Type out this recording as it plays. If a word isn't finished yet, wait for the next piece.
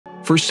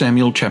1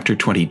 Samuel chapter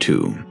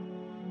 22.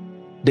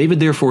 David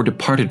therefore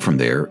departed from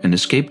there and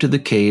escaped to the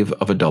cave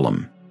of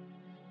Adullam.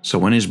 So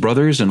when his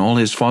brothers and all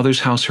his father's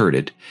house heard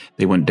it,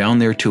 they went down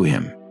there to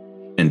him.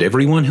 And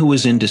everyone who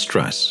was in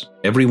distress,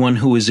 everyone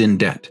who was in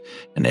debt,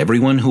 and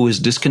everyone who was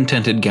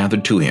discontented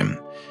gathered to him.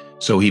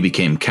 So he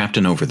became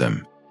captain over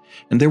them.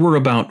 And there were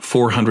about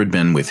 400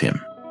 men with him.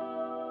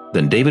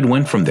 Then David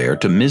went from there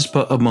to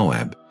Mizpah of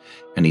Moab.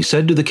 And he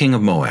said to the king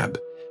of Moab,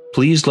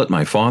 "Please let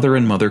my father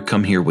and mother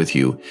come here with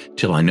you,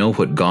 till I know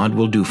what God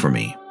will do for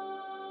me."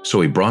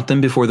 So he brought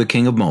them before the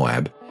king of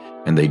Moab,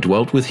 and they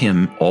dwelt with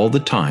him all the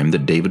time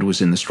that David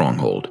was in the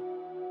stronghold.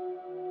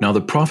 Now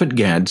the prophet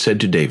Gad said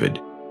to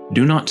David,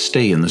 "Do not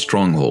stay in the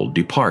stronghold,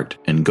 depart,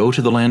 and go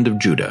to the land of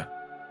Judah."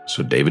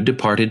 So David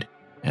departed,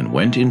 and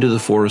went into the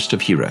forest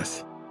of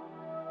Hereth.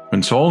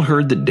 When Saul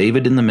heard that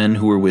David and the men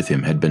who were with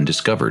him had been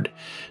discovered,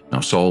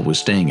 now Saul was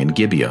staying in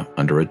Gibeah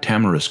under a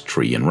tamarisk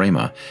tree in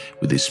Ramah,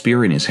 with his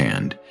spear in his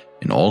hand,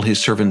 and all his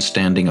servants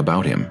standing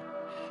about him.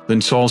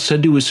 Then Saul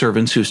said to his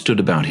servants who stood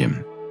about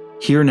him,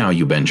 "Hear now,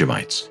 you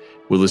Benjamites,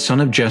 will the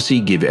son of Jesse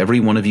give every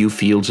one of you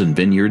fields and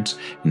vineyards,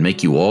 and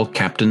make you all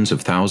captains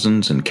of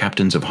thousands and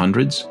captains of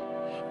hundreds?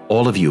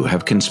 All of you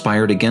have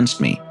conspired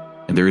against me,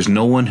 and there is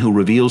no one who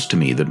reveals to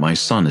me that my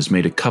son has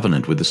made a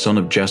covenant with the son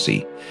of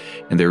Jesse,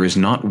 and there is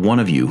not one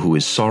of you who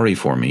is sorry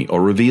for me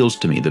or reveals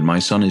to me that my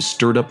son has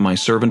stirred up my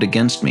servant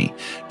against me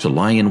to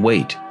lie in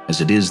wait,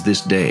 as it is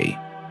this day."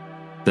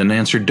 Then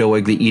answered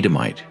Doeg the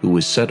Edomite, who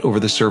was set over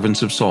the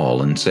servants of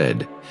Saul, and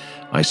said,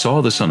 "I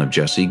saw the son of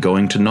Jesse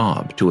going to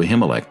Nob, to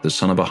Ahimelech the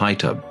son of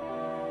Ahitub.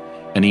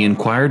 And he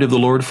inquired of the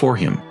Lord for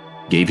him,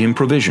 gave him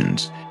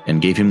provisions,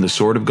 and gave him the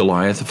sword of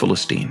Goliath the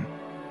Philistine.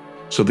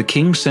 So the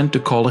king sent to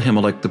call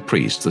Ahimelech the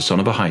priest, the son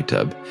of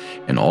Ahitub,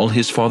 and all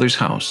his father's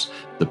house,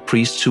 the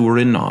priests who were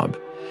in Nob,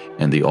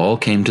 and they all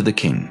came to the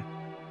king.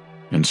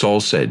 And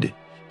Saul said,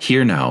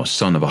 "Hear now,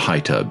 son of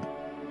Ahitub."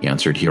 He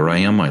answered, "Here I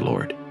am, my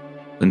lord."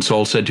 Then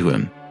Saul said to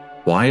him,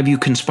 "Why have you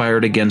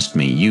conspired against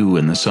me, you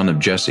and the son of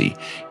Jesse,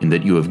 in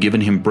that you have given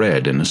him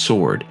bread and a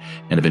sword,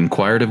 and have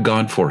inquired of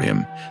God for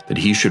him, that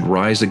he should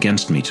rise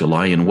against me to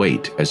lie in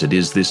wait, as it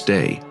is this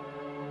day?"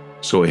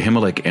 So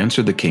Ahimelech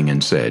answered the king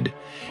and said,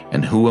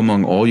 "And who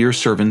among all your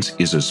servants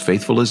is as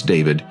faithful as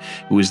David,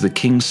 who is the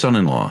king's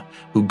son-in-law,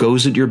 who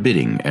goes at your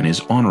bidding and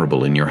is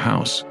honorable in your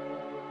house?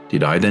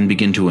 Did I then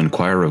begin to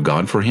inquire of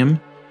God for him?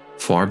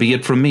 Far be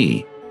it from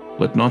me.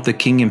 Let not the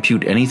king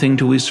impute anything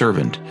to his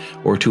servant,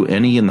 or to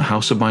any in the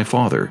house of my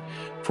father,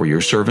 for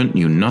your servant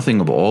knew nothing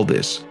of all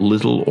this,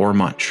 little or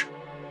much."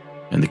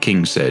 And the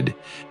king said,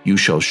 "You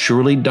shall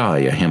surely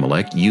die,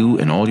 Ahimelech, you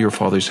and all your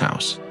father's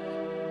house."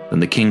 Then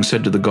the king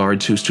said to the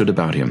guards who stood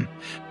about him,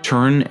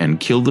 "Turn and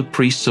kill the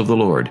priests of the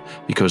Lord,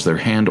 because their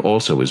hand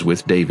also is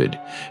with David,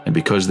 and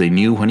because they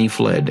knew when he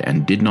fled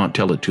and did not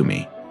tell it to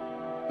me."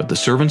 But the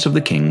servants of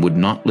the king would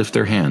not lift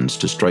their hands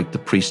to strike the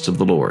priests of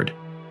the Lord.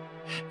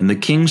 And the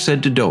king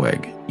said to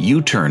Doeg,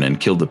 "You turn and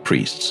kill the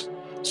priests."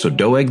 So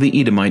Doeg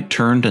the Edomite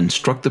turned and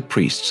struck the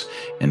priests,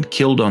 and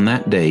killed on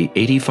that day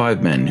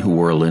 85 men who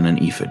wore a linen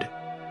ephod.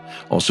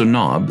 Also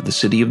Nob, the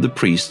city of the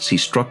priests, he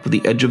struck with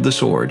the edge of the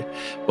sword,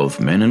 both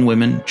men and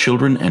women,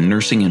 children and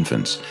nursing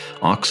infants,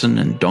 oxen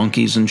and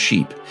donkeys and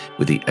sheep,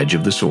 with the edge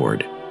of the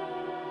sword.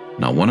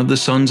 Now one of the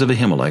sons of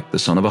Ahimelech, the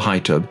son of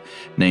Ahitub,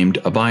 named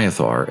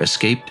Abiathar,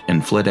 escaped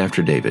and fled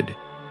after David.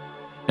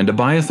 And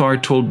Abiathar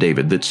told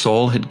David that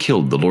Saul had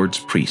killed the Lord's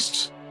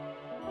priests.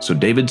 So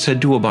David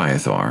said to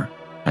Abiathar,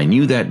 "I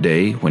knew that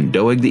day, when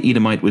Doeg the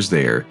Edomite was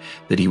there,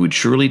 that he would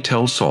surely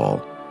tell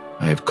Saul,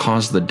 'I have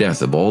caused the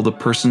death of all the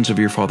persons of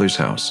your father's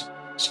house.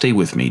 Stay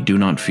with me, do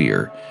not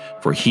fear,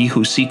 for he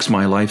who seeks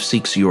my life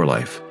seeks your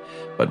life.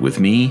 But with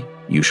me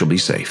you shall be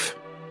safe.'"